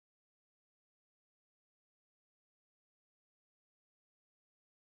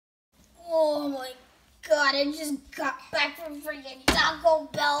Oh my God, I just got back from freaking Taco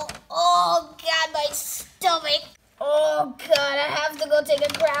Bell. Oh God, my stomach. Oh God, I have to go take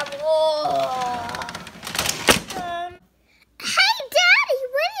a crap. Oh. Hey Daddy,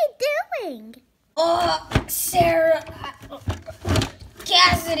 what are you doing? Oh, Sarah.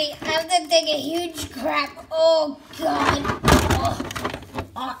 Cassidy, I have to take a huge crap. Oh God.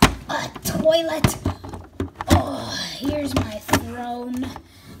 Oh, a toilet. Oh, here's my throne.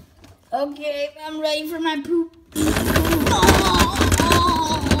 Okay, I'm ready for my poop.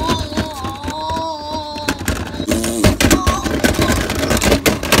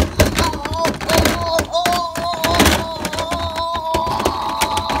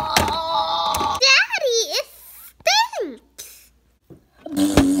 Daddy, it stinks.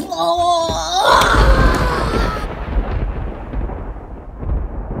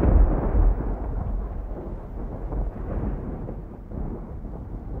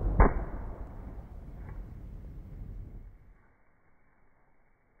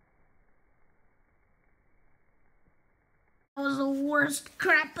 That was the worst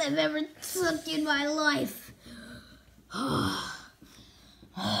crap I've ever took in my life.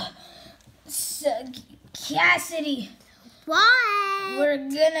 So, Cassidy, What? we're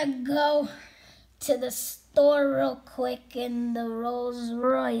gonna go to the store real quick in the Rolls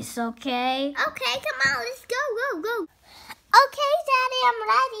Royce, okay? Okay, come on, let's go. Okay, Daddy, I'm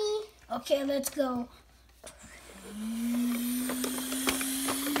ready. Okay, let's go.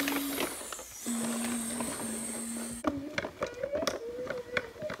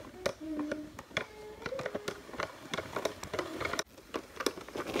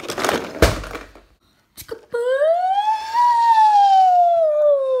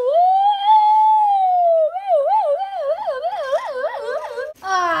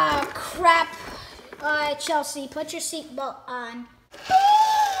 Ah, crap. All right, Chelsea, put your seatbelt on.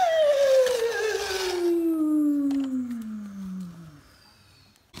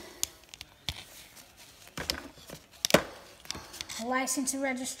 License and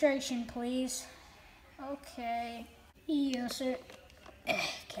registration, please. Okay. Yes, sir. Okay,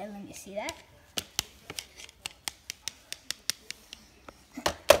 let me see that.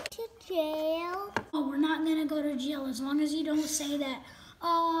 To jail. Oh, we're not gonna go to jail as long as you don't say that.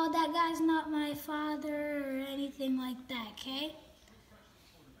 Oh, that guy's not my father or anything like that, okay?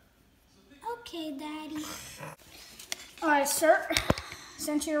 Okay, Daddy. All right, sir.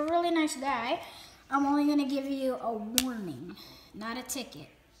 Since you're a really nice guy, I'm only gonna give you a warning, not a ticket.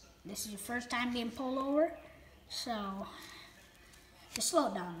 This is your first time being pulled over, so just slow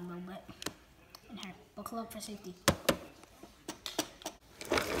it down a little bit. And here, buckle up for safety.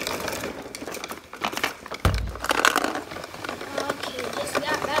 Okay, just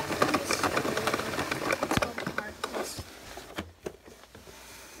got that. Let's go park this.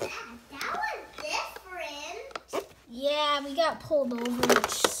 That was different. Yeah, we got pulled over, which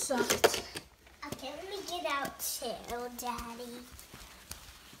sucked. Okay, let me get out too, Daddy.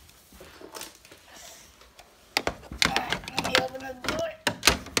 Alright, let me open the door.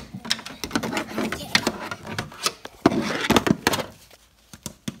 Okay.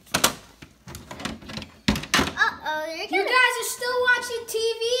 Uh-oh, You guys are still watching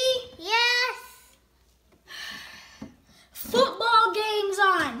TV? Yes. Football game's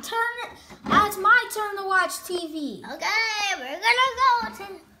on. It's my turn to watch TV. Okay, we're just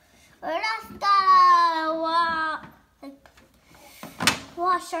gonna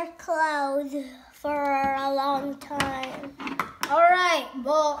wash our clothes for a long time. Alright,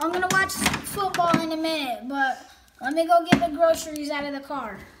 well, I'm gonna watch football in a minute, but let me go get the groceries out of the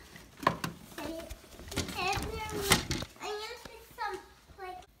car.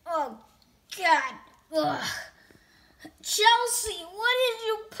 Oh, God. Ugh. Chelsea, what did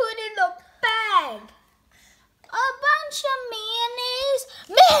you put in the bag? A bunch of mayonnaise.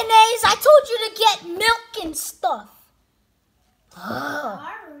 Mayonnaise? I told you to get milk and stuff. Ugh.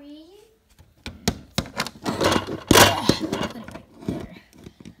 Sorry. Put it right there.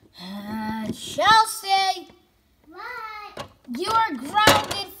 Chelsea, What? you are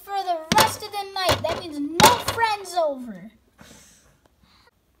grounded for the rest of the night. That means no friends over.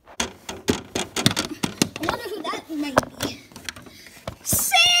 I wonder who that might be.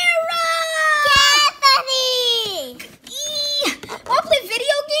 Sarah! Stephanie! Wanna play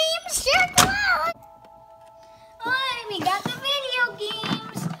video games? Sure, come on. Alright, we got the video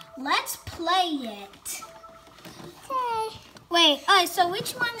games. Let's play it. Okay. Wait, so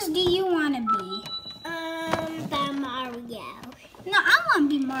which ones do you want to be? The Mario. No, I want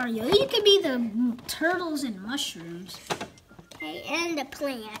to be Mario. You could be the turtles and mushrooms. Okay, and the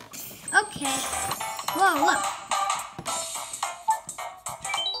plants. Okay. Whoa, look.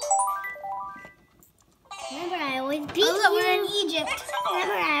 beat oh, look, we're in you. Egypt.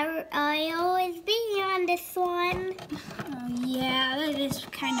 Remember, I always beat you on this one. Oh, yeah, that is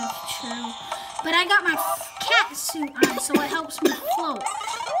kind of true. But I got my cat suit on, so it helps me float.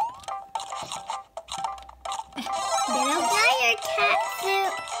 Then I'll buy your cat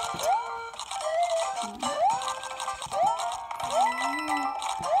suit.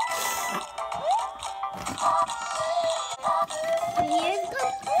 Here's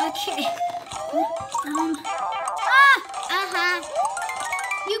good. Okay.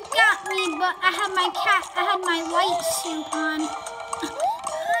 You got me, but I had my white suit on.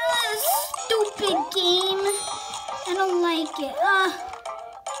 Stupid game. I don't like it.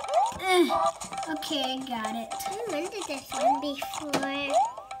 Okay, I got it. I remember this one before.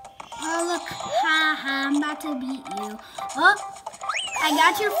 Oh, look. Ha ha, I'm about to beat you. Oh, I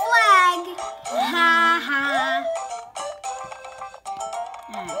got your flag. Ha ha.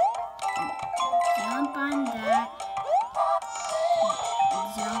 Alright. Jump on that.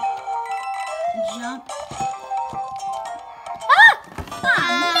 Jump. Ah! Man!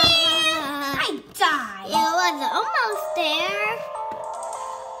 I died. It was almost there.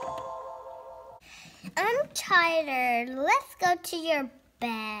 I'm tired. Let's go to your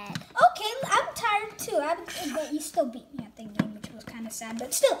bed. Okay, I'm tired too. But you still beat me at the game, which was kind of sad.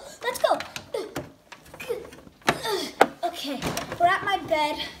 But still, let's go. Okay, we're at my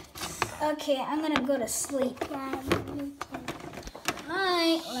bed. Okay, I'm gonna go to sleep.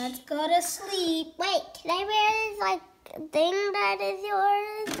 Alright, let's go to sleep. Wait, can I wear this thing that is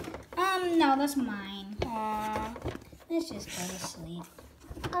yours? No, that's mine. Let's just go to sleep.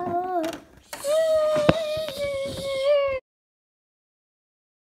 Oh.